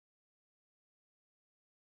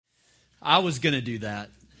I was going to do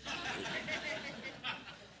that.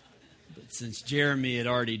 But since Jeremy had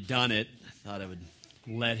already done it, I thought I would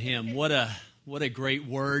let him. What a great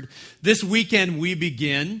word. This weekend we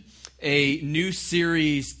begin a new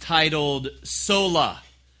series titled Sola.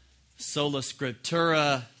 Sola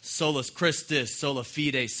Scriptura, Solus Christus, Sola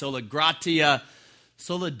Fide, Sola Gratia,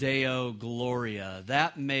 Sola Deo Gloria.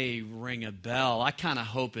 That may ring a bell. I kind of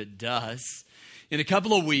hope it does. In a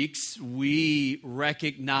couple of weeks, we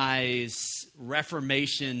recognize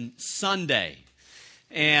Reformation Sunday.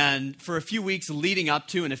 And for a few weeks leading up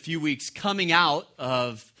to and a few weeks coming out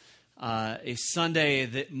of a Sunday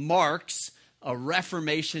that marks a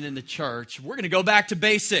reformation in the church, we're going to go back to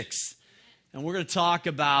basics. And we're going to talk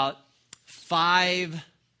about 5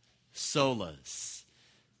 solas.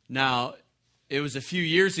 Now, it was a few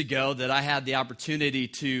years ago that I had the opportunity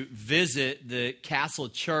to visit the Castle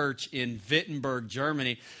Church in Wittenberg,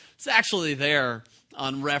 Germany. It's actually there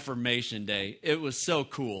on Reformation Day. It was so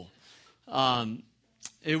cool.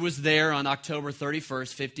 It was there on October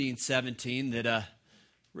 31st, 1517, that a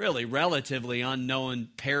really relatively unknown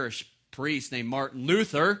parish priest named Martin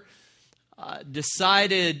Luther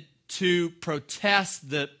decided to protest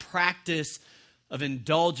the practice of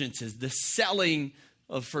indulgences, the selling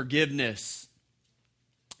of forgiveness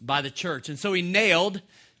by the church. And so he nailed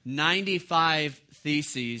 95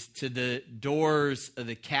 theses to the doors of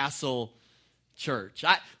the Castle Church.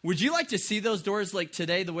 Would you like to see those doors like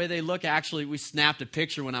today, the way they look? Actually, we snapped a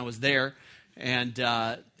picture when I was there. And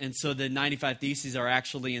so the 95 theses are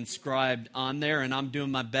actually inscribed on there. And I'm doing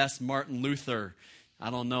my best Martin Luther. I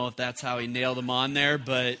don't know if that's how he nailed them on there,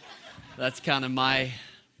 but that's kind of my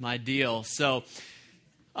deal. So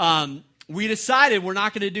we decided we're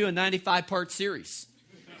not going to do a 95-part series.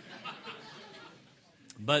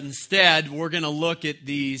 But instead, we're going to look at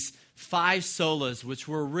these 5 solas, which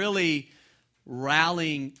were really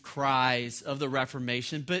rallying cries of the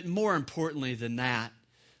Reformation. But more importantly than that,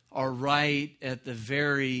 are right at the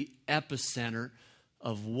very epicenter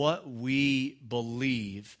of what we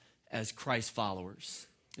believe as Christ followers.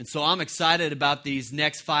 And so I'm excited about these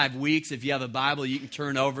next 5 weeks. If you have a Bible, you can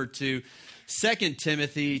turn over to 2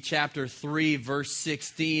 Timothy chapter 3, verse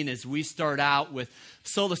 16, as we start out with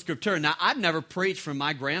Sola Scriptura. Now, I've never preached from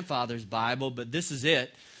my grandfather's Bible, but this is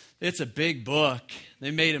it. It's a big book.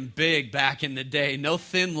 They made them big back in the day. No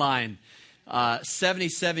thin line.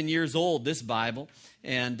 77 years old, this Bible.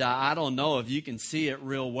 And I don't know if you can see it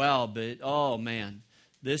real well, but oh man,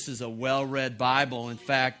 this is a well-read Bible. In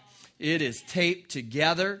fact, it is taped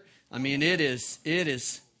together. I mean, it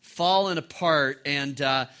is falling apart. And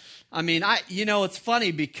it's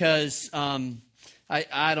funny because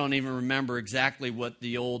I don't even remember exactly what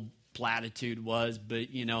the old platitude was, but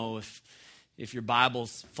if your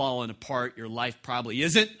Bible's falling apart, your life probably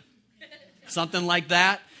isn't. Something like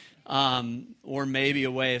that. Or maybe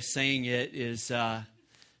a way of saying it is, a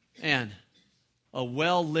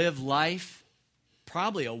well-lived life,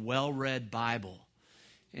 probably a well-read Bible.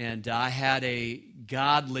 And I had a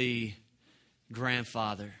godly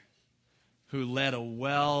grandfather who led a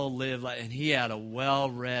well-lived life, and he had a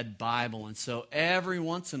well-read Bible. And so every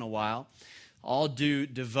once in a while, I'll do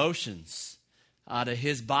devotions out of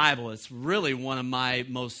his Bible. It's really one of my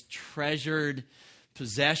most treasured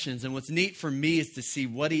possessions. And what's neat for me is to see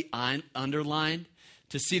what he underlined,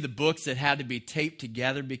 to see the books that had to be taped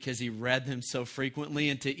together because he read them so frequently,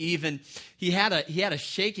 and to even he had a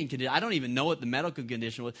shaking condition. I don't even know what the medical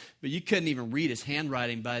condition was, but you couldn't even read his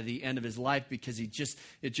handwriting by the end of his life because it just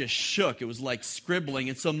shook. It was like scribbling,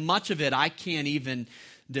 and so much of it I can't even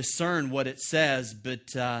discern what it says, but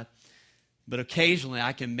occasionally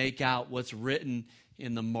I can make out what's written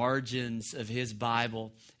in the margins of his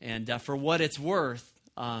Bible. And for what it's worth,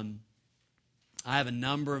 I have a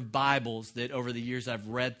number of Bibles that over the years I've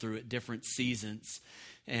read through at different seasons.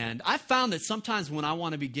 And I found that sometimes when I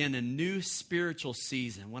want to begin a new spiritual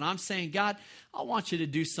season, when I'm saying, God, I want you to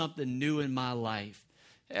do something new in my life,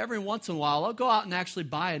 every once in a while I'll go out and actually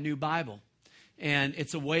buy a new Bible. And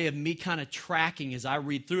it's a way of me kind of tracking as I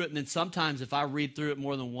read through it. And then sometimes if I read through it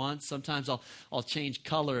more than once, sometimes I'll change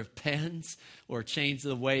color of pens or change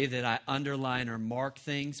the way that I underline or mark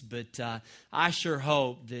things. But I sure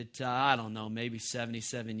hope that, I don't know, maybe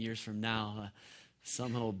 77 years from now,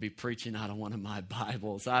 someone will be preaching out of one of my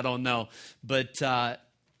Bibles. I don't know. But I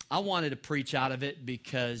wanted to preach out of it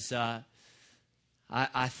because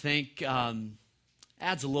I think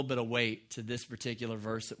adds a little bit of weight to this particular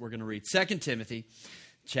verse that we're going to read. 2 Timothy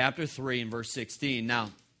chapter 3 and verse 16. Now,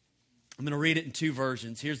 I'm going to read it in 2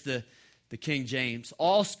 versions. Here's the King James.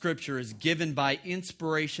 All Scripture is given by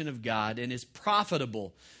inspiration of God and is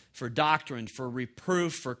profitable for doctrine, for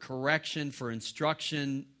reproof, for correction, for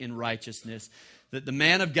instruction in righteousness, that the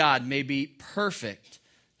man of God may be perfect,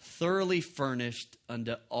 thoroughly furnished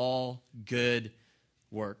unto all good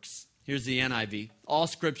works. Here's the NIV. All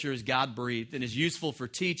Scripture is God-breathed and is useful for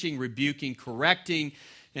teaching, rebuking, correcting,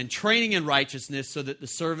 and training in righteousness, so that the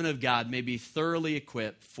servant of God may be thoroughly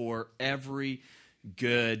equipped for every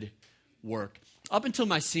good work. Up until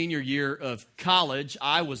my senior year of college,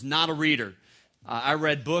 I was not a reader. I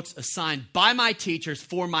read books assigned by my teachers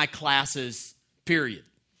for my classes, period.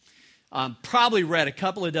 Probably read a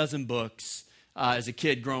couple of dozen books as a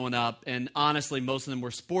kid growing up, and honestly, most of them were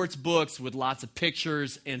sports books with lots of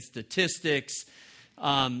pictures and statistics.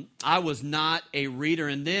 I was not a reader.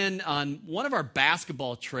 And then on one of our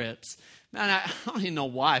basketball trips, man, I don't even know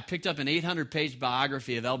why, I picked up an 800-page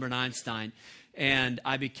biography of Albert Einstein, and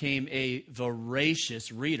I became a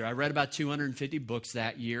voracious reader. I read about 250 books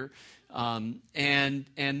that year, and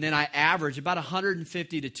then I averaged about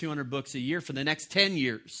 150 to 200 books a year for the next 10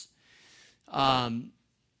 years.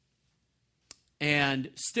 And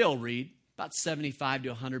still read about 75 to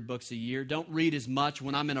 100 books a year. Don't read as much.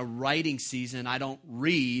 When I'm in a writing season, I don't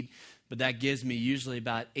read, but that gives me usually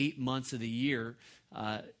about 8 months of the year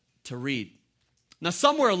to read. Now,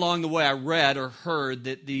 somewhere along the way, I read or heard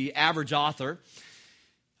that the average author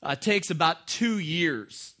takes about 2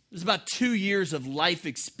 years. There's about 2 years of life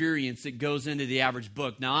experience that goes into the average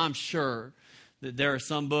book. Now, I'm sure that there are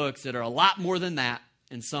some books that are a lot more than that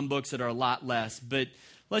and some books that are a lot less, but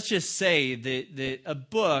let's just say that a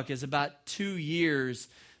book is about 2 years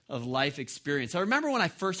of life experience. I remember when I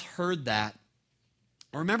first heard that,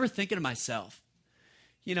 I remember thinking to myself,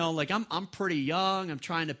 you know, like I'm pretty young. I'm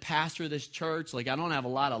trying to pastor this church. Like I don't have a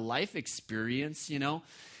lot of life experience, you know.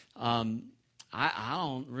 I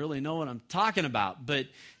don't really know what I'm talking about, but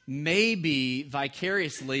maybe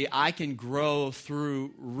vicariously I can grow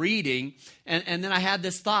through reading. And then I had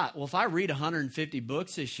this thought, well, if I read 150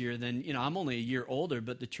 books this year, then, you know, I'm only a year older,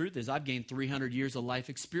 but the truth is I've gained 300 years of life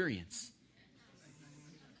experience.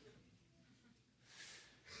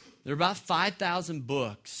 There are about 5,000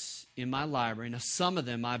 books in my library. Now, some of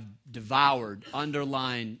them I've devoured,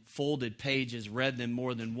 underlined, folded pages, read them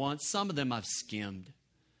more than once. Some of them I've skimmed.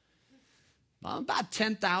 I'm about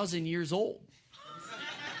 10,000 years old.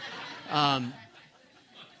 Now,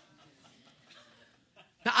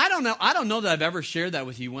 I don't know that I've ever shared that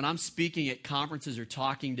with you when I'm speaking at conferences or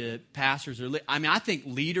talking to pastors. I think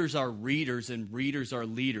leaders are readers and readers are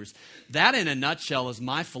leaders. That, in a nutshell, is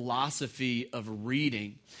my philosophy of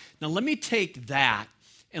reading. Now, let me take that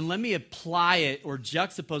and let me apply it or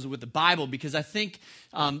juxtapose it with the Bible, because I think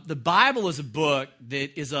the Bible is a book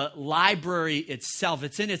that is a library itself.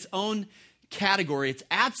 It's in its own category. It's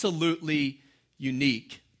absolutely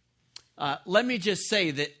unique. Let me just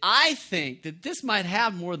say that I think that this might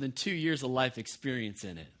have more than 2 years of life experience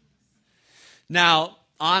in it. Now,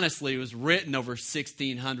 honestly, it was written over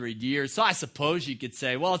 1,600 years, so I suppose you could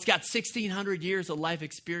say, well, it's got 1,600 years of life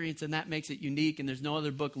experience, and that makes it unique, and there's no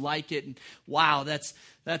other book like it, and wow, that's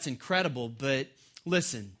incredible. But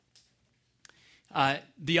listen,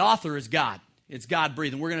 the author is God. It's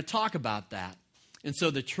God-breathed, and we're going to talk about that. And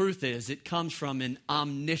so the truth is, it comes from an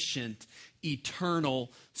omniscient,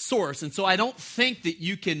 eternal source. And so I don't think that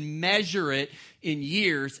you can measure it in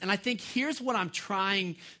years. And I think here's what I'm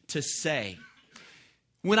trying to say.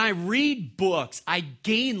 When I read books, I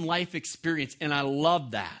gain life experience, and I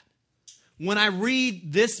love that. When I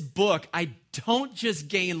read this book, I don't just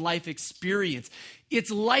gain life experience.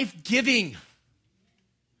 It's life-giving.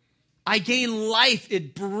 I gain life.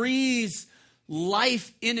 It breathes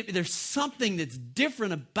life in it. There's something that's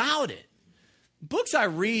different about it. Books I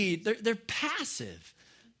read, they're passive.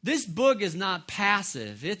 This book is not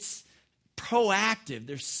passive. It's proactive.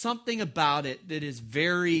 There's something about it that is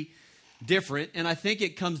very different. And I think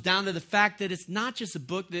it comes down to the fact that it's not just a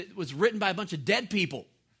book that was written by a bunch of dead people.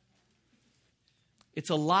 It's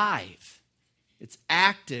alive. It's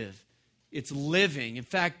active. It's living. In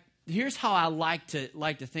fact, here's how I like to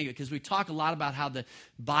think of it, because we talk a lot about how the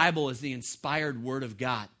Bible is the inspired Word of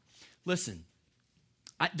God. Listen,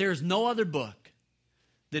 there's no other book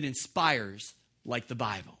that inspires like the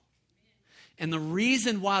Bible. And the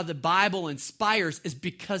reason why the Bible inspires is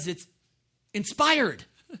because it's inspired.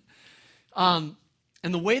 And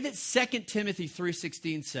the way that 2 Timothy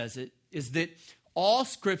 3:16 says it is that all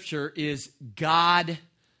Scripture is God-breathed.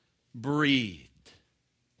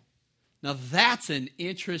 Now, that's an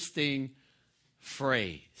interesting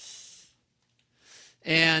phrase.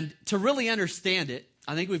 And to really understand it,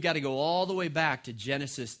 I think we've got to go all the way back to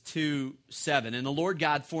Genesis 2:7. And the Lord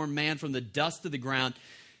God formed man from the dust of the ground,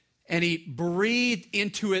 and he breathed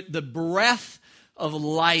into it the breath of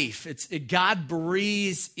life. God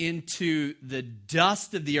breathes into the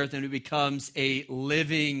dust of the earth and it becomes a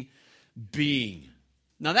living being.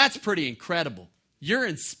 Now that's pretty incredible. You're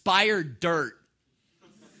inspired dirt.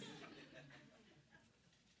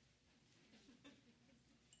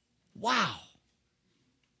 Wow.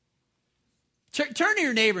 Turn to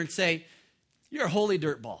your neighbor and say, you're a holy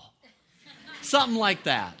dirt ball. Something like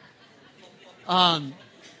that.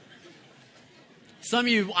 Some of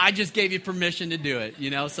you, I just gave you permission to do it.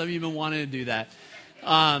 Some of you have been wanting to do that.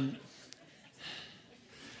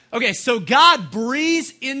 Okay, so God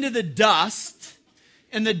breathes into the dust,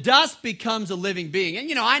 and the dust becomes a living being.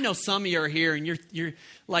 And, I know some of you are here, and you're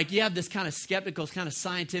like, you have this kind of skeptical, kind of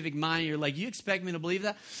scientific mind. You're like, you expect me to believe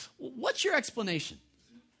that? What's your explanation?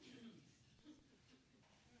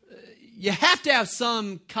 You have to have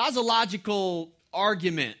some cosmological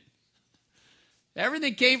argument.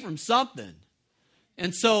 Everything came from something.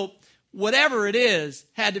 And so whatever it is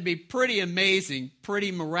had to be pretty amazing,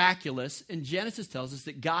 pretty miraculous. And Genesis tells us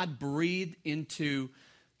that God breathed into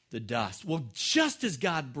the dust. Well, just as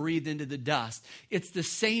God breathed into the dust, it's the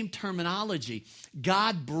same terminology.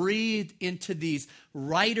 God breathed into these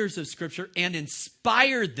writers of Scripture and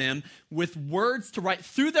inspired them with words to write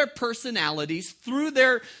through their personalities, through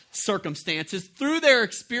their circumstances, through their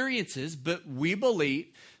experiences. But we believe,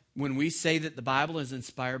 when we say that the Bible is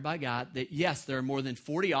inspired by God, that yes, there are more than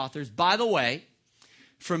 40 authors, by the way,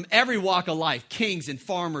 from every walk of life, kings and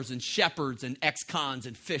farmers and shepherds and ex-cons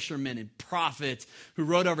and fishermen and prophets who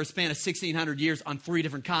wrote over a span of 1,600 years on 3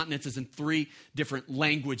 different continents in 3 different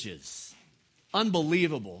languages.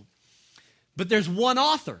 Unbelievable. But there's one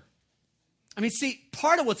author. See,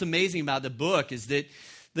 part of what's amazing about the book is that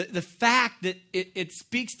the fact that it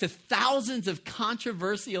speaks to thousands of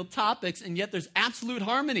controversial topics, and yet there's absolute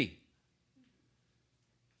harmony.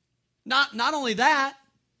 Not only that,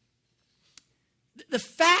 the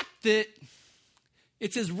fact that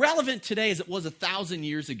it's as relevant today as it was 1,000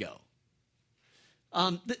 years ago.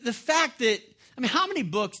 The fact that, how many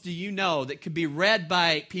books do you know that could be read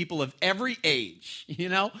by people of every age?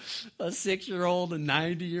 A 6-year-old, a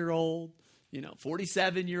 90-year-old,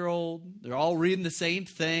 47-year-old. They're all reading the same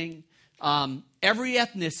thing. Every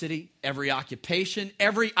ethnicity, every occupation,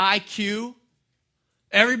 every IQ.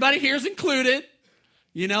 Everybody here is included.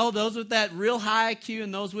 Those with that real high IQ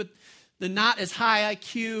and those with the not as high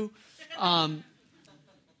IQ.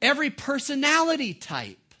 Every personality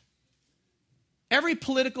type. Every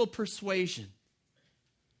political persuasion.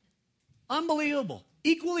 Unbelievable.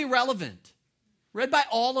 Equally relevant. Read by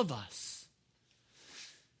all of us.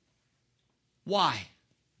 Why?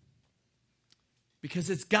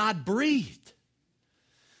 Because it's God-breathed.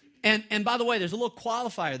 And by the way, there's a little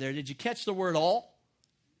qualifier there. Did you catch the word all?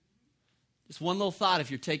 Just one little thought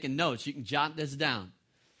if you're taking notes. You can jot this down.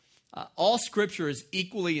 All Scripture is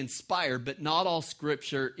equally inspired, but not all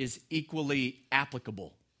Scripture is equally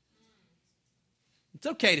applicable. It's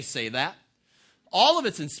okay to say that. All of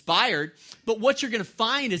it's inspired, but what you're going to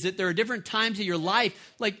find is that there are different times of your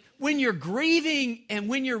life, like when you're grieving and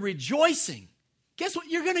when you're rejoicing. Guess what?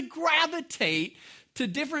 You're going to gravitate to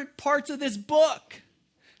different parts of this book.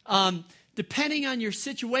 Depending on your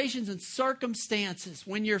situations and circumstances.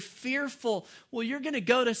 When you're fearful, well, you're going to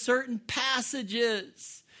go to certain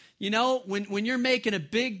passages. When you're making a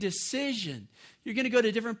big decision, you're going to go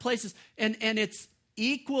to different places. And it's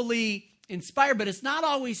equally inspired, but it's not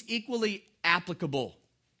always equally applicable.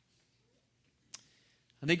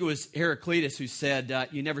 I think it was Heraclitus who said,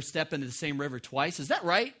 you never step into the same river twice. Is that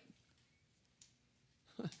right?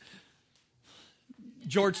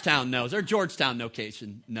 Georgetown knows. Our Georgetown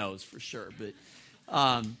location knows for sure. But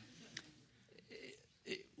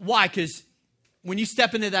why? Because when you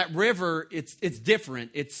step into that river, it's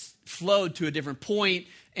different. It's flowed to a different point,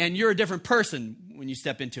 and you're a different person when you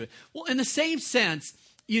step into it. Well, in the same sense,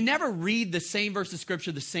 you never read the same verse of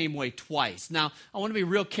Scripture the same way twice. Now, I want to be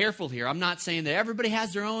real careful here. I'm not saying that everybody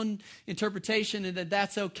has their own interpretation and that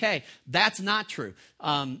that's okay. That's not true.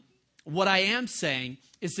 What I am saying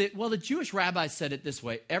is that, the Jewish rabbis said it this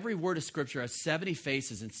way. Every word of Scripture has 70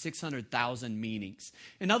 faces and 600,000 meanings.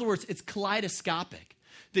 In other words, it's kaleidoscopic.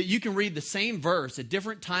 That you can read the same verse at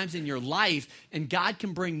different times in your life and God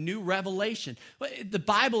can bring new revelation. The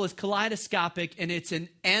Bible is kaleidoscopic and it's an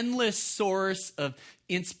endless source of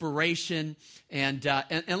inspiration. And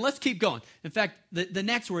let's keep going. In fact, the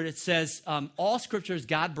next word, it says, all Scripture is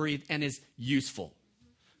God-breathed and is useful.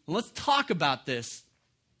 And let's talk about this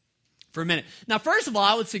for a minute. Now, first of all,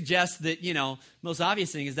 I would suggest that, most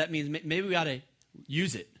obvious thing is that means maybe we ought to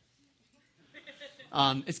use it.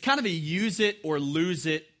 It's kind of a use it or lose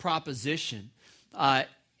it proposition.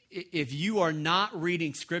 if you are not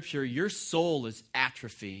reading Scripture, your soul is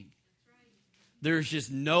atrophying. There's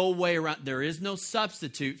just no way around. There is no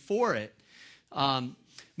substitute for it.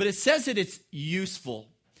 But it says that it's useful.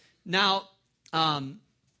 Now,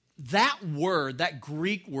 that word, that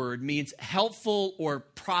Greek word, means helpful or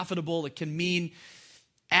profitable. It can mean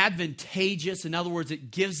advantageous. In other words,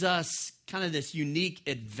 it gives us kind of this unique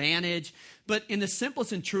advantage. But in the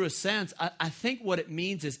simplest and truest sense, I think what it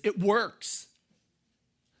means is it works.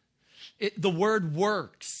 The word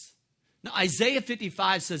works. Now, Isaiah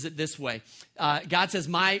 55 says it this way. God says,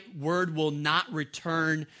 my word will not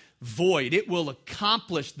return void. It will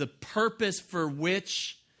accomplish the purpose for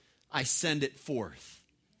which I send it forth.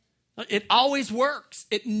 It always works.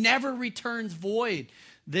 It never returns void.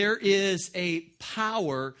 There is a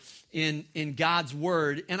power in God's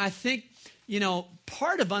word. And I think,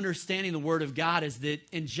 part of understanding the word of God is that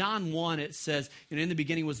in John 1, it says, in the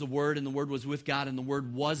beginning was the word, and the word was with God, and the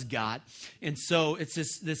word was God. And so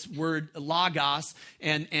it's this word logos,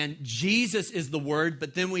 and Jesus is the word,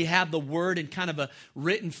 but then we have the word in kind of a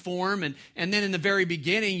written form. And then in the very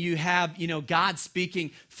beginning, you have, God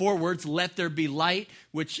speaking 4 words, let there be light,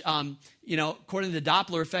 which, according to the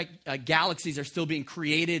Doppler effect, galaxies are still being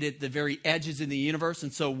created at the very edges in the universe.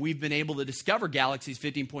 And so we've been able to discover galaxies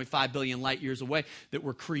 15.5 billion light years away that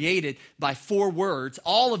were created by 4 words.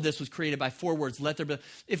 All of this was created by 4 words. Let there be.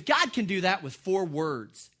 If God can do that with 4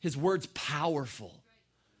 words, his word's powerful.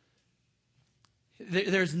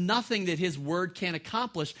 There's nothing that his word can't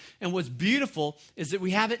accomplish. And what's beautiful is that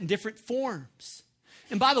we have it in different forms.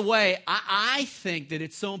 And by the way, I think that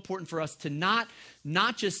it's so important for us to not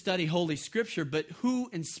just study Holy Scripture, but who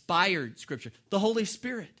inspired Scripture? The Holy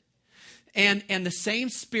Spirit. And the same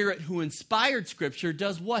Spirit who inspired Scripture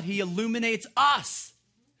does what? He illuminates us.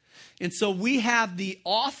 And so we have the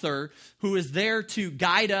author who is there to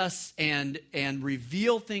guide us and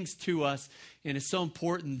reveal things to us. And it's so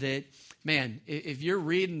important that, man, if you're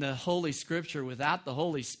reading the Holy Scripture without the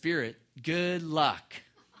Holy Spirit, good luck.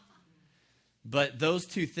 But those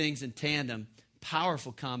 2 things in tandem,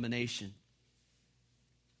 powerful combination.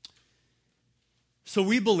 So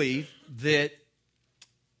we believe that,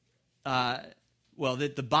 that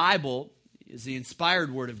the Bible is the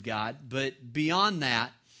inspired Word of God, but beyond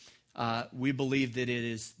that, we believe that it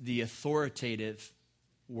is the authoritative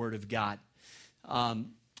Word of God.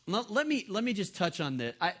 Let me just touch on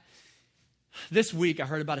that. This week, I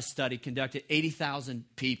heard about a study conducted 80,000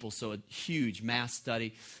 people, so a huge mass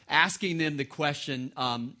study, asking them the question,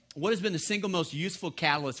 what has been the single most useful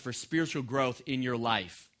catalyst for spiritual growth in your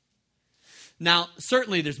life? Now,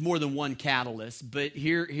 certainly there's more than one catalyst, but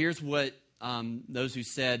here's what those who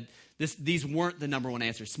said, these weren't the number one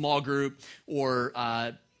answer. Small group or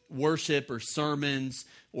worship or sermons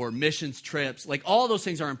or missions trips, like all those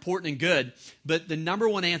things are important and good, but the number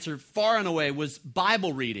one answer far and away was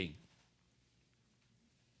Bible reading.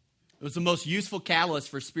 It was the most useful catalyst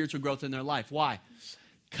for spiritual growth in their life. Why?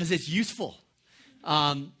 Because it's useful.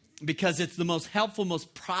 Because it's the most helpful,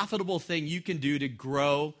 most profitable thing you can do to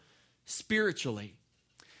grow spiritually.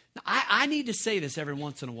 Now, I need to say this every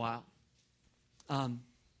once in a while.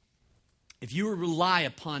 If you rely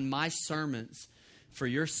upon my sermons for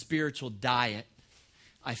your spiritual diet,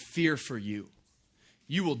 I fear for you.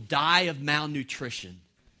 You will die of malnutrition.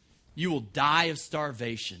 You will die of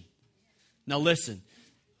starvation. Now listen.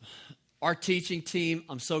 Our teaching team,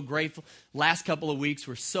 I'm so grateful. Last couple of weeks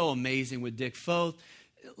were so amazing with Dick Foth.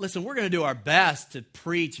 Listen, we're going to do our best to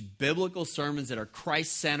preach biblical sermons that are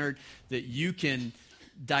Christ-centered, that you can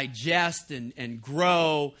digest and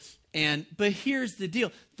grow. But here's the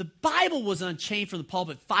deal. The Bible was unchained from the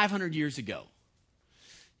pulpit 500 years ago.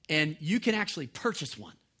 And you can actually purchase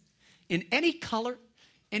one in any color,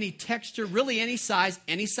 any texture, really any size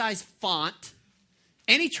font,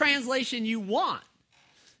 any translation you want.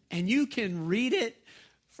 And you can read it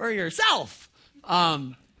for yourself.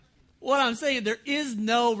 What I'm saying, there is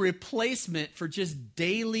no replacement for just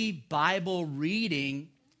daily Bible reading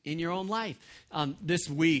in your own life. This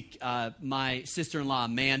week, my sister-in-law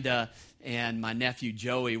Amanda and my nephew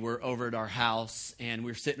Joey were over at our house, and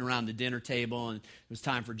we were sitting around the dinner table, and it was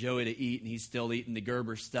time for Joey to eat, and he's still eating the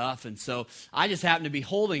Gerber stuff. And so I just happened to be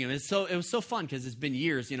holding him. It was so fun because it's been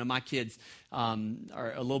years. My kids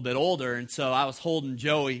are a little bit older, and so I was holding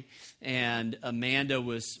Joey, and Amanda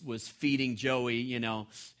was feeding Joey,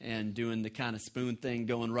 and doing the kind of spoon thing,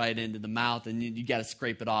 going right into the mouth, and you got to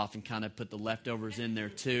scrape it off and kind of put the leftovers in there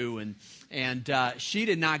too. And she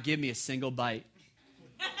did not give me a single bite.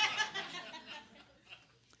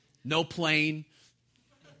 No plane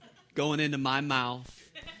going into my mouth,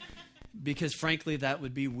 because frankly, that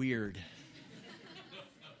would be weird.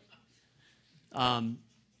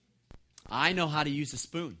 I know how to use a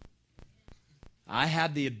spoon. I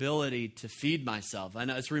have the ability to feed myself. I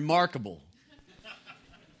know it's remarkable.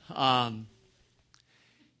 And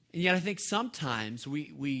yet I think sometimes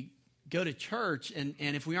we go to church and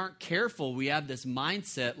if we aren't careful, we have this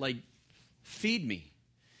mindset like, feed me.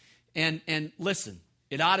 And listen,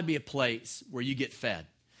 it ought to be a place where you get fed.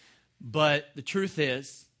 But the truth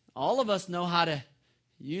is, all of us know how to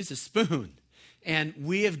use a spoon. And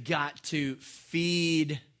we have got to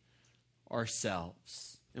feed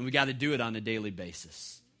ourselves. And we got to do it on a daily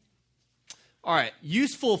basis. All right,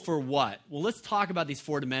 useful for what? Well, let's talk about these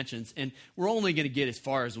 4 dimensions, and we're only going to get as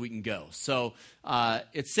far as we can go. So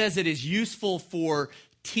it says it is useful for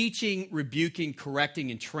teaching, rebuking,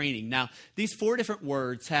 correcting, and training. Now, these 4 different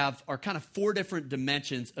words are kind of 4 different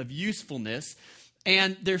dimensions of usefulness,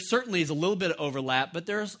 and there certainly is a little bit of overlap, but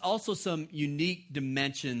there's also some unique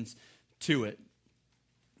dimensions to it.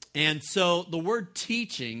 And so the word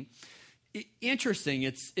teaching, interesting,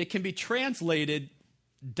 it can be translated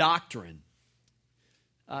doctrine.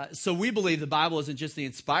 So we believe the Bible isn't just the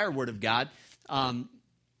inspired Word of God.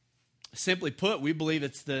 Simply put, we believe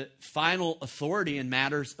it's the final authority in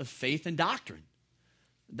matters of faith and doctrine.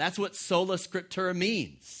 That's what sola scriptura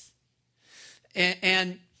means.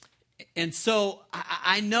 And so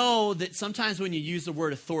I know that sometimes when you use the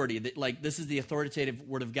word authority, that like this is the authoritative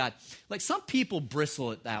Word of God, like some people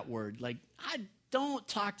bristle at that word. Like, don't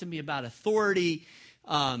talk to me about authority.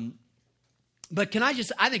 But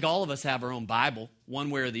I think all of us have our own Bible, one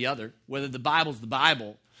way or the other, whether the Bible's the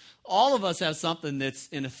Bible. All of us have something that's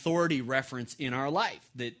an authority reference in our life.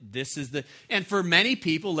 And for many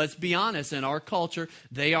people, let's be honest, in our culture,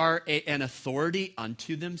 they are an authority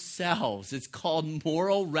unto themselves. It's called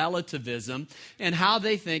moral relativism, and how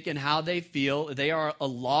they think and how they feel, they are a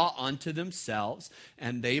law unto themselves,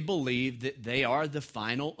 and they believe that they are the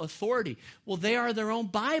final authority. Well, they are their own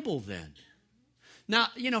Bible then. Now,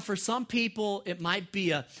 for some people, it might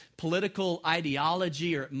be a political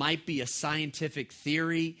ideology or it might be a scientific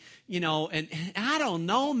theory, and I don't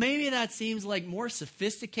know, maybe that seems like more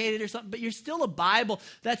sophisticated or something, but you're still a Bible.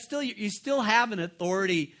 You still have an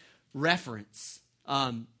authority reference.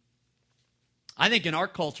 I think in our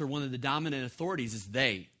culture, one of the dominant authorities is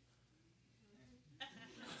they.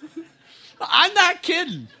 I'm not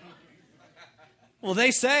kidding. Well,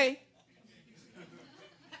 they say.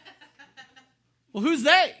 Well, who's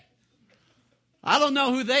they? I don't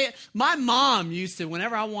know who they. My mom used to,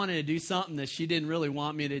 whenever I wanted to do something that she didn't really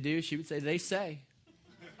want me to do, she would say, they say.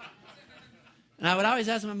 And I would always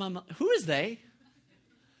ask my mom, who is they?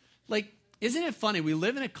 Like, isn't it funny? We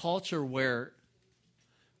live in a culture where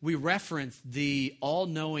we reference the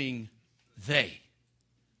all-knowing they.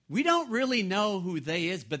 We don't really know who they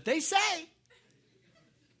is, but they say.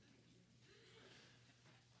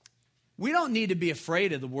 We don't need to be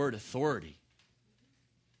afraid of the word authority.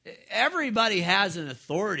 Everybody has an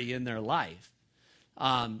authority in their life.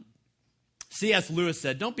 C.S. Lewis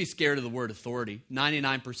said, don't be scared of the word authority.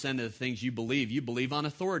 99% of the things you believe on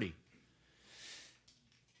authority.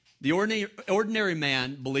 The ordinary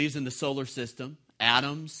man believes in the solar system,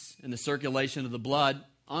 atoms, and the circulation of the blood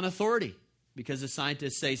on authority because the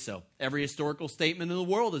scientists say so. Every historical statement in the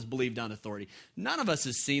world is believed on authority. None of us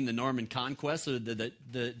has seen the Norman conquest or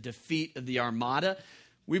the defeat of the Armada.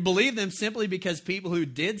 We believe them simply because people who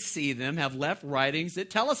did see them have left writings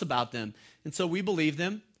that tell us about them. And so we believe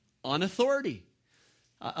them on authority.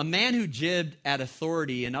 A man who jibbed at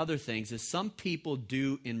authority and other things, as some people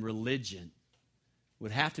do in religion,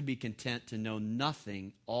 would have to be content to know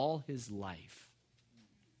nothing all his life.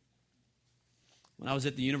 When I was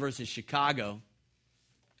at the University of Chicago,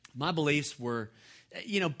 my beliefs were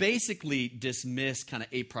basically dismissed kind of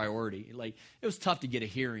a priority. Like, it was tough to get a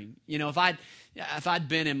hearing. If I'd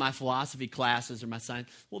been in my philosophy classes or my science,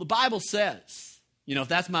 well, the Bible says, if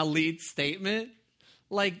that's my lead statement,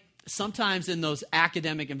 like sometimes in those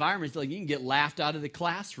academic environments, like you can get laughed out of the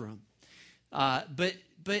classroom. But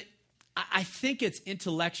I think it's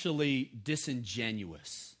intellectually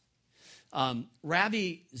disingenuous.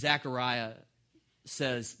 Ravi Zachariah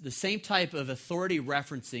says the same type of authority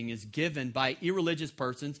referencing is given by irreligious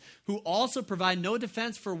persons who also provide no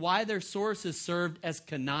defense for why their source is served as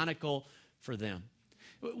canonical for them.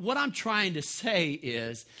 What I'm trying to say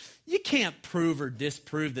is you can't prove or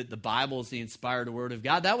disprove that the Bible is the inspired Word of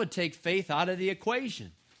God. That would take faith out of the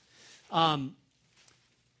equation. But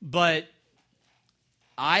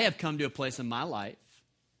I have come to a place in my life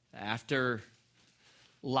after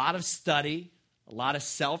a lot of study, a lot of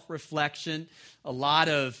self-reflection, a lot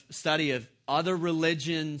of study of other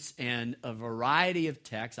religions and a variety of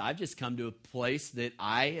texts. I've just come to a place that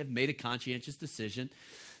I have made a conscientious decision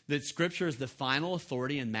that Scripture is the final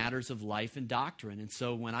authority in matters of life and doctrine. And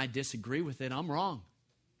so when I disagree with it, I'm wrong.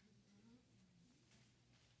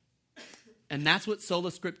 And that's what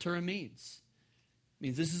sola scriptura means. It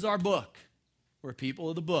means this is our book. We're people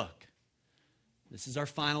of the book. This is our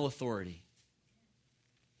final authority.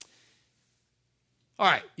 All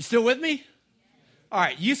right, you still with me? All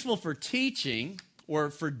right, useful for teaching or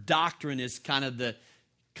for doctrine is kind of the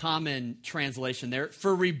common translation there.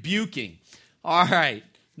 For rebuking. All right,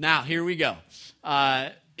 now here we go.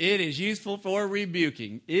 It is useful for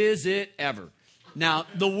rebuking. Is it ever? Now,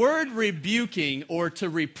 the word rebuking or to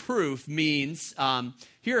reproof means,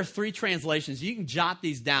 here are three translations. You can jot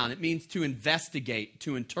these down. It means to investigate,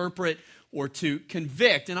 to interpret, or to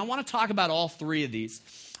convict. And I want to talk about all three of these.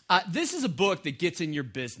 This is a book that gets in your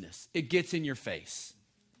business. It gets in your face.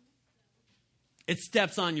 It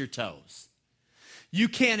steps on your toes. You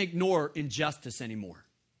can't ignore injustice anymore.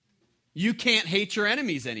 You can't hate your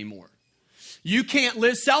enemies anymore. You can't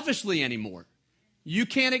live selfishly anymore. You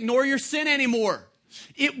can't ignore your sin anymore.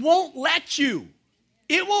 It won't let you.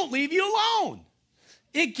 It won't leave you alone.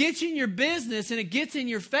 It gets in your business and it gets in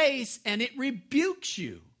your face and it rebukes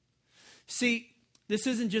you. See, this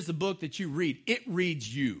isn't just a book that you read. It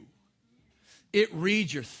reads you. It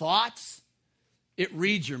reads your thoughts. It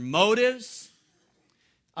reads your motives.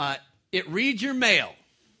 It reads your mail.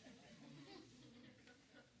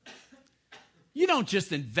 You don't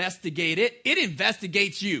just investigate it. It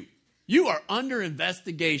investigates you. You are under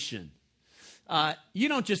investigation. You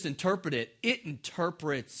don't just interpret it. It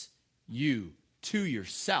interprets you to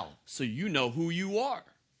yourself so you know who you are.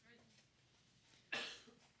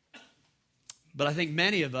 But I think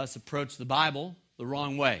many of us approach the Bible the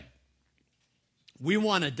wrong way. We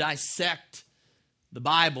want to dissect the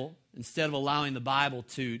Bible instead of allowing the Bible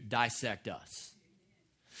to dissect us.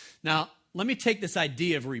 Now, let me take this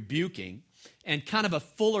idea of rebuking, and kind of a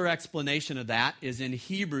fuller explanation of that is in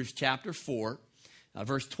Hebrews chapter 4,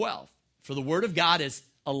 verse 12. For the word of God is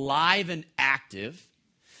alive and active,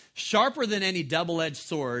 sharper than any double-edged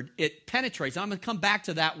sword. It penetrates. I'm going to come back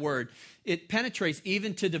to that word. It penetrates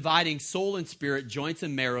even to dividing soul and spirit, joints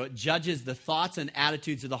and marrow. It judges the thoughts and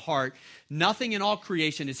attitudes of the heart. Nothing in all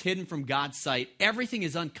creation is hidden from God's sight. Everything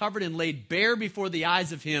is uncovered and laid bare before the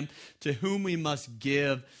eyes of him to whom we must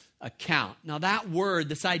give account. Now that word,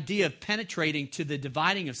 this idea of penetrating to the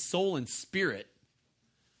dividing of soul and spirit,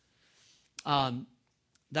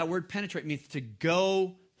 that word penetrate means to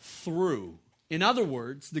go through. In other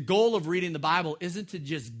words, the goal of reading the Bible isn't to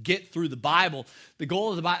just get through the Bible. The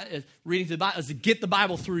goal of reading the Bible is to get the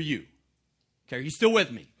Bible through you. Okay, are you still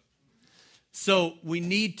with me? So we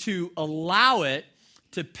need to allow it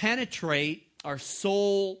to penetrate our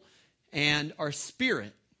soul and our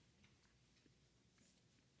spirit.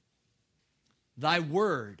 Thy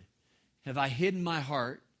word have I hid in my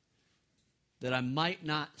heart that I might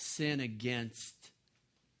not sin against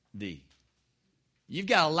thee. You've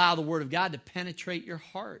got to allow the word of God to penetrate your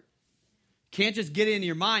heart. Can't just get it into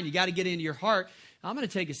your mind. You got to get it into your heart. I'm going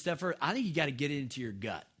to take a step further. I think you got to get it into your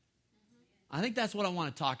gut. I think that's what I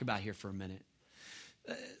want to talk about here for a minute.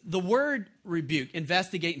 The word rebuke,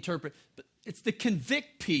 investigate, interpret, but it's the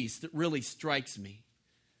convict piece that really strikes me.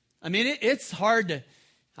 I mean, it's hard to,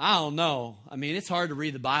 I don't know. I mean, it's hard to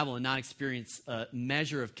read the Bible and not experience a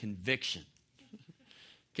measure of conviction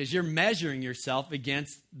because you're measuring yourself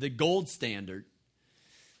against the gold standard.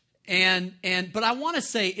 But I want to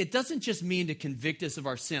say it doesn't just mean to convict us of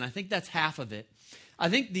our sin. I think that's half of it. I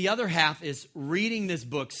think the other half is reading this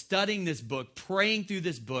book, studying this book, praying through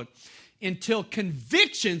this book until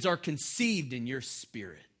convictions are conceived in your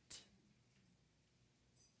spirit.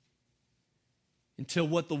 Until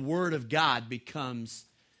what the Word of God becomes,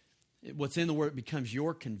 what's in the Word becomes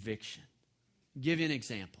your conviction. I'll give you an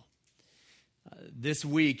example. This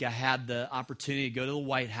week I had the opportunity to go to the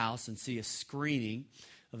White House and see a screening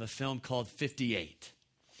of a film called 58.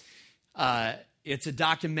 It's a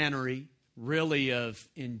documentary really of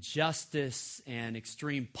injustice and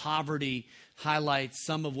extreme poverty, highlights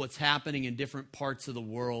some of what's happening in different parts of the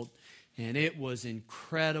world, and it was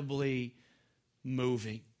incredibly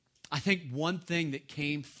moving. I think one thing that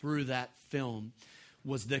came through that film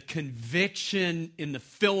was the conviction in the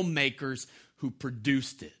filmmakers who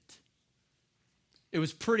produced it. It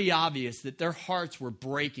was pretty obvious that their hearts were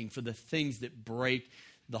breaking for the things that break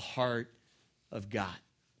the heart of God.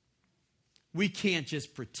 We can't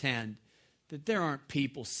just pretend that there aren't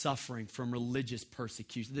people suffering from religious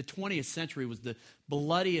persecution. The 20th century was the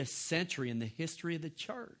bloodiest century in the history of the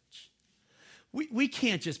church. We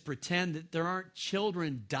can't just pretend that there aren't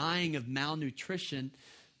children dying of malnutrition,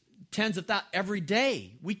 tens of thousands every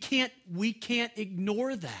day. We can't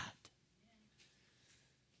ignore that.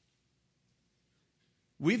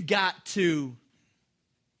 we've got to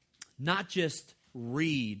not just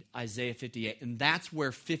read Isaiah 58, and that's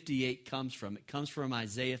where 58 comes from. It comes from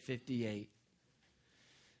Isaiah 58.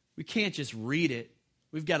 We can't just read it.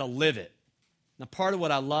 We've got to live it. Now, part of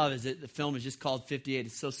what I love is that the film is just called 58.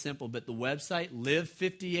 It's so simple, but the website,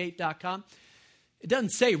 live58.com, it doesn't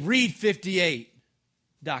say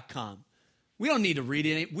read58.com. We don't need to read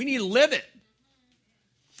it. We need to live it.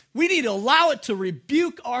 We need to allow it to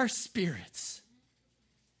rebuke our spirits.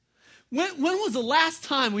 When was the last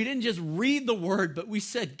time we didn't just read the word, but we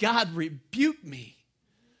said, God, rebuke me?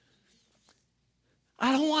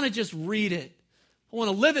 I don't want to just read it. I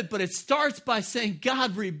want to live it, but it starts by saying,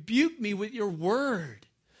 God, rebuke me with your word.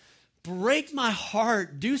 Break my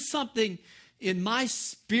heart. Do something in my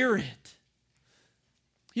spirit.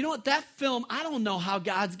 You know what? That film, I don't know how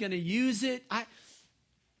God's going to use it.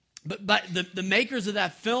 But the makers of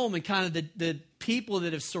that film and kind of the people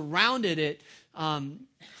that have surrounded it,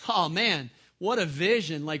 oh man, what a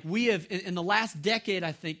vision. Like we have, in the last decade,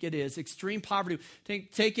 I think it is, extreme poverty,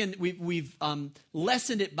 we've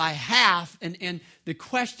lessened it by half. And the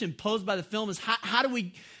question posed by the film is, how do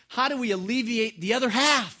we alleviate the other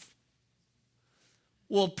half?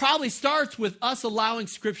 Well, it probably starts with us allowing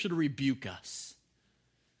Scripture to rebuke us.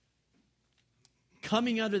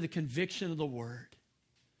 Coming under the conviction of the Word.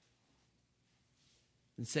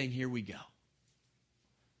 And saying, here we go.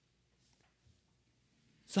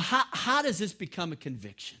 So how does this become a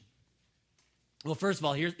conviction? Well, first of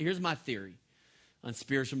all, here's my theory on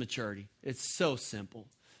spiritual maturity. It's so simple.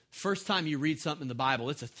 First time you read something in the Bible,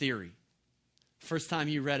 it's a theory. First time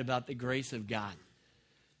you read about the grace of God,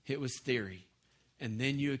 it was theory. And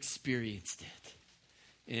then you experienced it.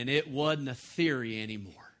 And it wasn't a theory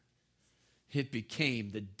anymore. It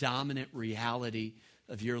became the dominant reality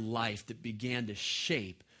of your life that began to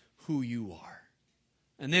shape who you are.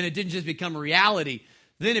 And then it didn't just become a reality,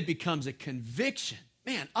 then it becomes a conviction.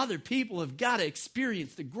 Man, other people have got to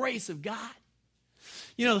experience the grace of God.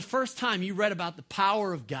 You know, the first time you read about the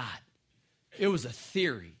power of God, it was a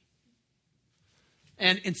theory.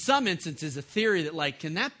 And in some instances, a theory that, like,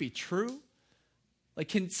 can that be true? Like,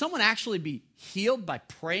 can someone actually be healed by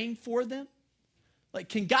praying for them? Like,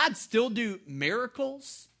 can God still do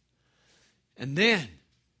miracles? And then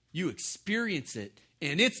you experience it,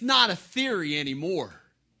 and it's not a theory anymore.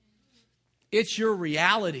 It's your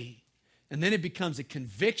reality. And then it becomes a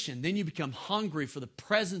conviction. Then you become hungry for the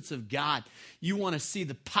presence of God. You want to see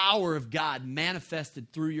the power of God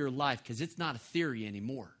manifested through your life because it's not a theory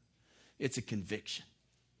anymore. It's a conviction.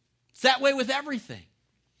 It's that way with everything.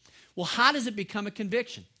 Well, how does it become a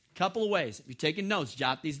conviction? A couple of ways. If you're taking notes,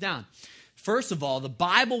 jot these down. First of all, the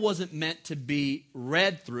Bible wasn't meant to be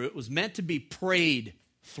read through. It was meant to be prayed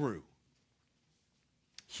through.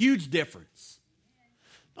 Huge difference.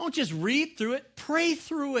 Don't just read through it, pray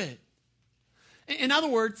through it. In other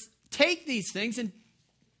words, take these things and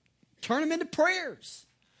turn them into prayers.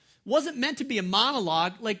 It wasn't meant to be a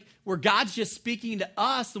monologue, like where God's just speaking to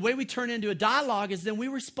us. The way we turn into a dialogue is then we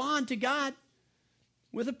respond to God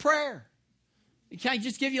with a prayer. Can I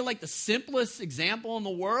just give you like the simplest example in the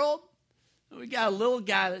world? We got a little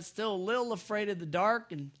guy that's still a little afraid of the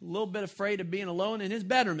dark and a little bit afraid of being alone in his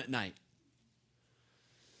bedroom at night.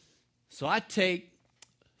 So I take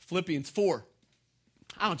Philippians 4.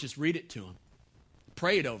 I don't just read it to him.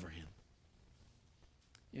 Pray it over him.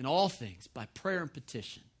 In all things, by prayer and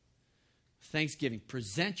petition, thanksgiving,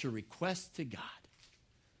 present your requests to God.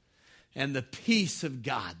 And the peace of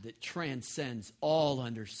God that transcends all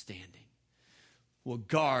understanding will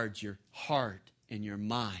guard your heart and your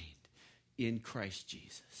mind in Christ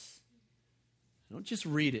Jesus. I don't just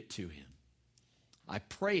read it to him. I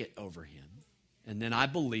pray it over him. And then I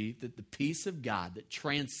believe that the peace of God that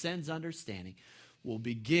transcends understanding will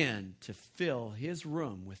begin to fill his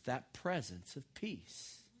room with that presence of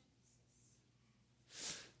peace.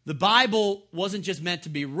 The Bible wasn't just meant to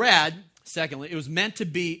be read. Secondly, it was meant to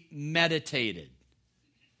be meditated.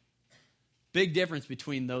 Big difference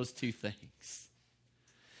between those two things.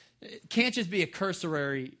 It can't just be a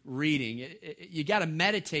cursory reading. You got to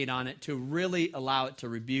meditate on it to really allow it to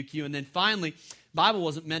rebuke you. And then finally, the Bible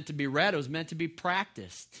wasn't meant to be read. It was meant to be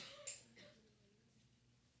practiced.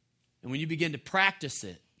 And when you begin to practice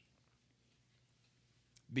it,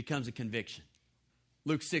 it becomes a conviction.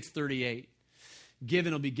 Luke 6:38.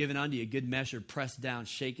 Given will be given unto you, a good measure, pressed down,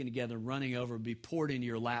 shaken together, running over, will be poured into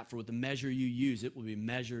your lap. For with the measure you use, it will be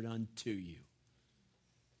measured unto you.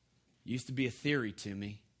 It used to be a theory to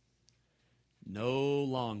me. No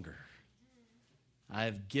longer. I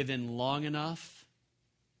have given long enough.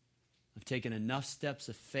 I've taken enough steps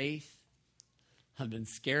of faith. I've been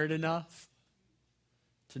scared enough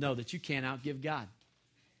to know that you can't outgive God.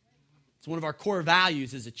 It's one of our core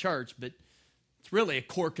values as a church, but it's really a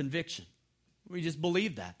core conviction. We just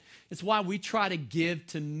believe that. It's why we try to give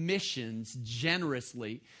to missions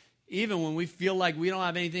generously, even when we feel like we don't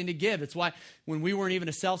have anything to give. It's why when we weren't even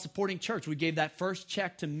a self-supporting church, we gave that first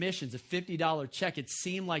check to missions, a $50 check. It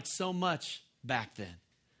seemed like so much back then.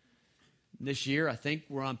 This year, I think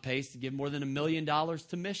we're on pace to give more than $1 million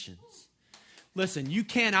to missions. Listen, you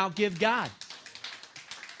can't outgive God.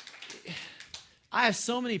 I have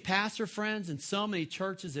so many pastor friends and so many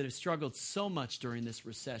churches that have struggled so much during this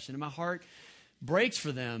recession, and my heart breaks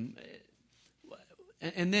for them.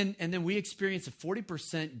 And then we experienced a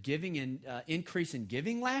 40% giving and increase in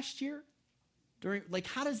giving last year.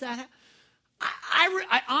 How does that happen?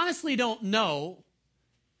 I honestly don't know,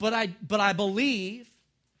 but I believe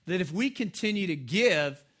that if we continue to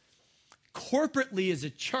give corporately as a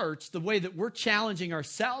church, the way that we're challenging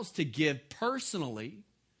ourselves to give personally,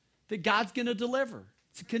 that God's going to deliver.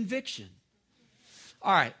 It's a conviction.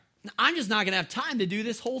 All right, I'm just not going to have time to do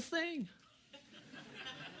this whole thing.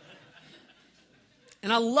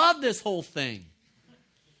 And I love this whole thing.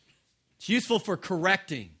 It's useful for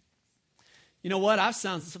correcting. You know what? I've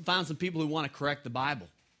found some people who want to correct the Bible.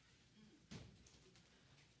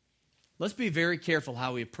 Let's be very careful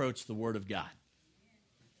how we approach the Word of God.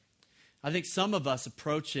 I think some of us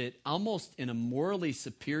approach it almost in a morally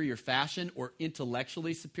superior fashion or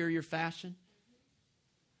intellectually superior fashion.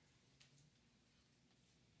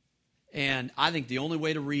 And I think the only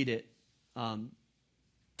way to read it,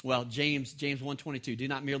 James 1:22, do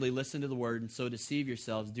not merely listen to the word and so deceive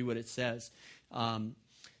yourselves, do what it says.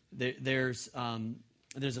 There's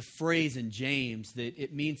a phrase in James that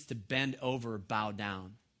it means to bend over, bow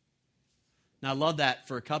down. Now, I love that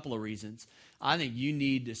for a couple of reasons. I think you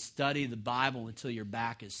need to study the Bible until your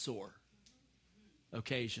back is sore,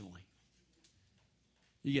 occasionally.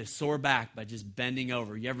 You get a sore back by just bending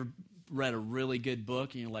over. You ever read a really good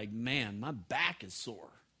book and you're like, man, my back is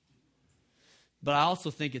sore. But I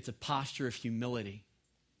also think it's a posture of humility.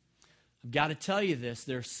 I've got to tell you this.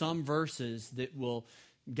 There are some verses that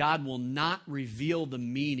God will not reveal the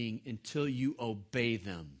meaning until you obey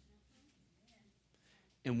them.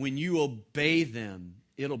 And when you obey them,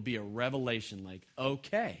 it'll be a revelation like,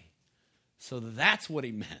 okay, so that's what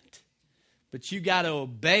he meant. But you got to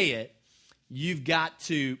obey it. You've got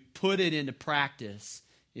to put it into practice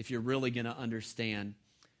if you're really going to understand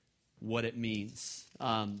what it means.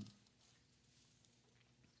 All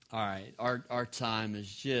right, our time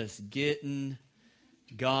is just getting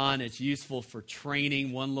gone. It's useful for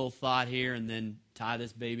training. One little thought here, and then tie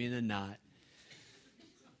this baby in a knot.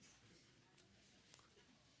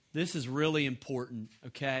 This is really important,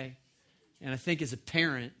 okay? And I think as a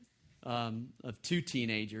parent of two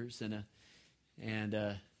teenagers and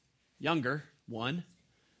a younger one,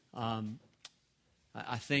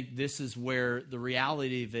 I think this is where the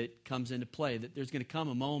reality of it comes into play, that there's going to come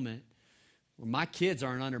a moment where my kids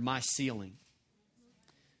aren't under my ceiling.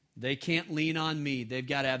 They can't lean on me. They've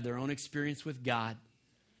got to have their own experience with God.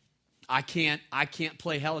 I can't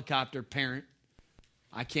play helicopter parent.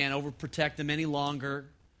 I can't overprotect them any longer.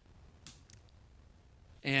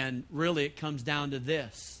 And really, it comes down to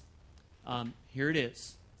this. Here it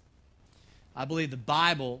is. I believe the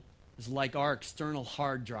Bible is like our external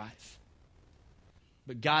hard drive.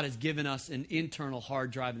 But God has given us an internal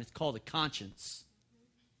hard drive, and it's called a conscience.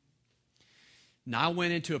 Now, I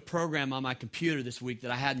went into a program on my computer this week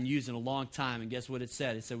that I hadn't used in a long time, and guess what it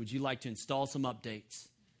said? It said, would you like to install some updates?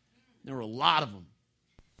 There were a lot of them.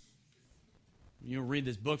 You'll read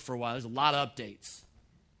this book for a while. There's a lot of updates.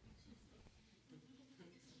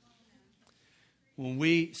 When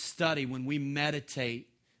we study, when we meditate,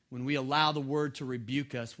 when we allow the Word to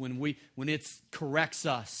rebuke us, when it corrects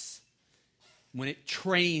us, when it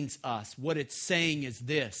trains us, what it's saying is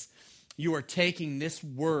this. You are taking this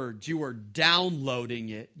Word, you are downloading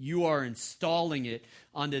it, you are installing it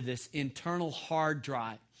onto this internal hard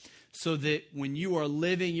drive so that when you are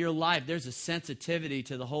living your life, there's a sensitivity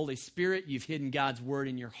to the Holy Spirit. You've hidden God's Word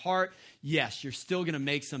in your heart. Yes, you're still going to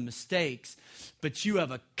make some mistakes, but you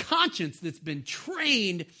have a conscience that's been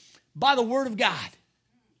trained by the Word of God.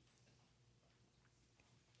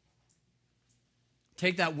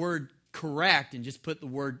 Take that word correct and just put the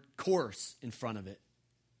word course in front of it.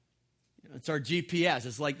 It's our GPS.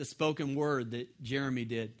 It's like the spoken word that Jeremy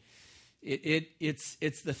did.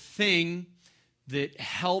 It's the thing that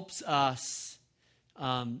helps us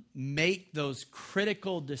make those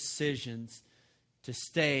critical decisions to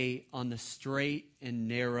stay on the straight and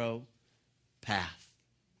narrow path.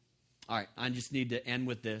 All right, I just need to end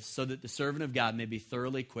with this. So that the servant of God may be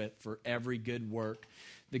thoroughly equipped for every good work.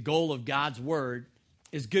 The goal of God's word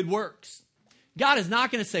is good works. God is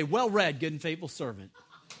not going to say, well read, good and faithful servant.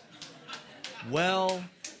 Well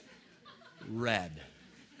read.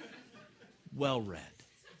 Well read.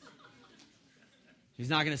 He's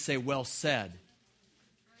not going to say well said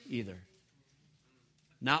either.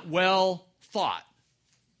 Not well thought.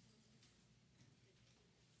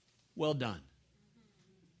 Well done.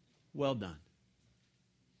 Well done.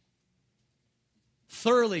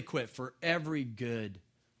 Thoroughly equipped for every good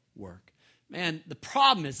work. Man, the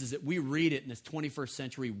problem is that we read it in this 21st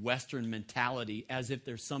century Western mentality as if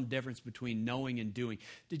there's some difference between knowing and doing.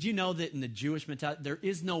 Did you know that in the Jewish mentality, there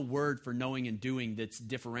is no word for knowing and doing that's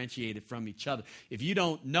differentiated from each other? If you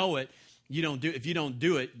don't know it, you don't do it. If you don't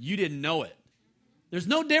do it, you didn't know it. There's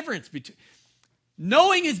no difference between...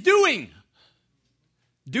 Knowing is doing.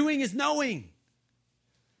 Doing is knowing.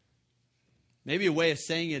 Maybe a way of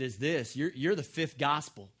saying it is this. You're the fifth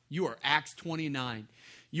gospel. You are Acts 29.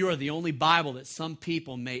 You are the only Bible that some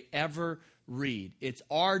people may ever read. It's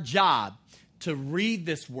our job to read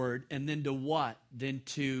this word and then to what? Then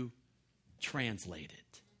to translate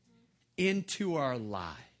it into our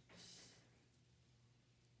lives.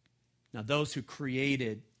 Now, those who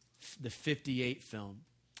created the 58 film,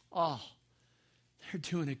 they're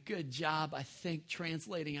doing a good job, I think,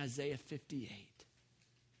 translating Isaiah 58.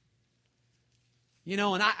 You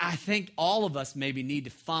know, and I think all of us maybe need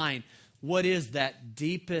to find what is that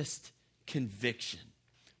deepest conviction?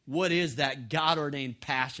 What is that God-ordained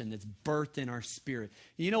passion that's birthed in our spirit?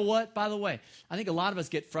 You know what, by the way, I think a lot of us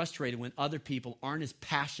get frustrated when other people aren't as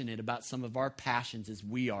passionate about some of our passions as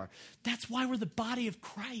we are. That's why we're the body of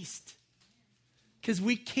Christ. Because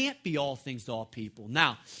we can't be all things to all people.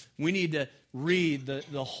 Now, we need to read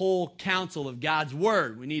the whole counsel of God's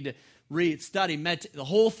word. We need to read, study, meditate, the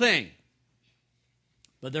whole thing.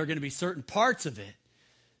 But there are going to be certain parts of it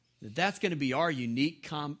that's going to be our unique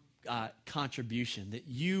contribution, that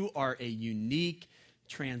you are a unique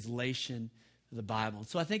translation of the Bible. And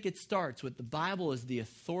so I think it starts with the Bible is the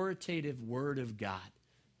authoritative word of God,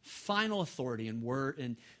 final authority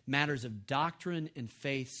in matters of doctrine and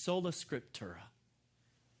faith, sola scriptura.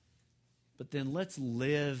 But then let's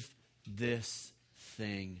live this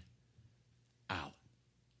thing out.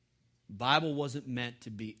 The Bible wasn't meant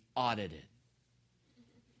to be audited.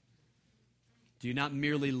 Do not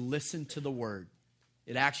merely listen to the word.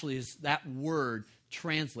 It actually is, that word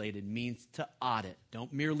translated means to audit.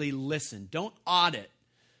 Don't merely listen. Don't audit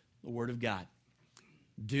the word of God.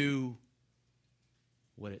 Do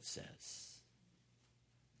what it says.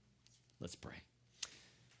 Let's pray.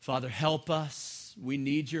 Father, help us. We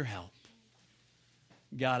need your help.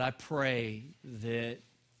 God, I pray that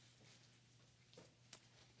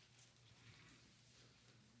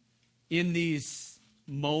in these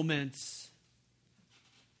moments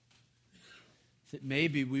that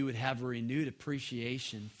maybe we would have a renewed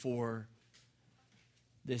appreciation for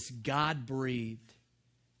this God-breathed,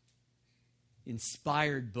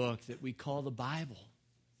 inspired book that we call the Bible.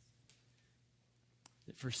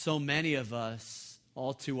 That for so many of us,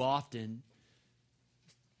 all too often,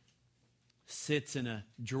 sits in a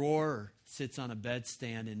drawer or sits on a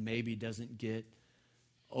bedstand and maybe doesn't get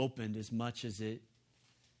opened as much as it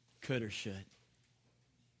could or should.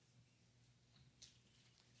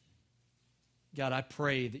 God, I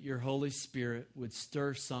pray that your Holy Spirit would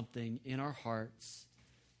stir something in our hearts,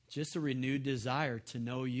 just a renewed desire to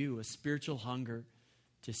know you, a spiritual hunger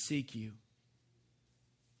to seek you,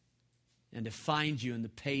 and to find you in the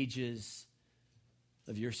pages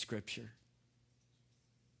of your Scripture.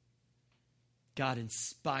 God,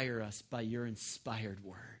 inspire us by your inspired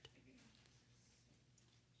word.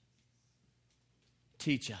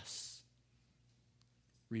 Teach us,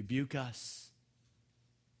 rebuke us,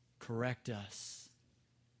 correct us,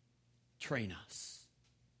 train us,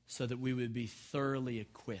 so that we would be thoroughly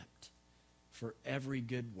equipped for every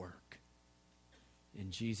good work.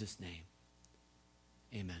 In Jesus' name,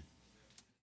 amen.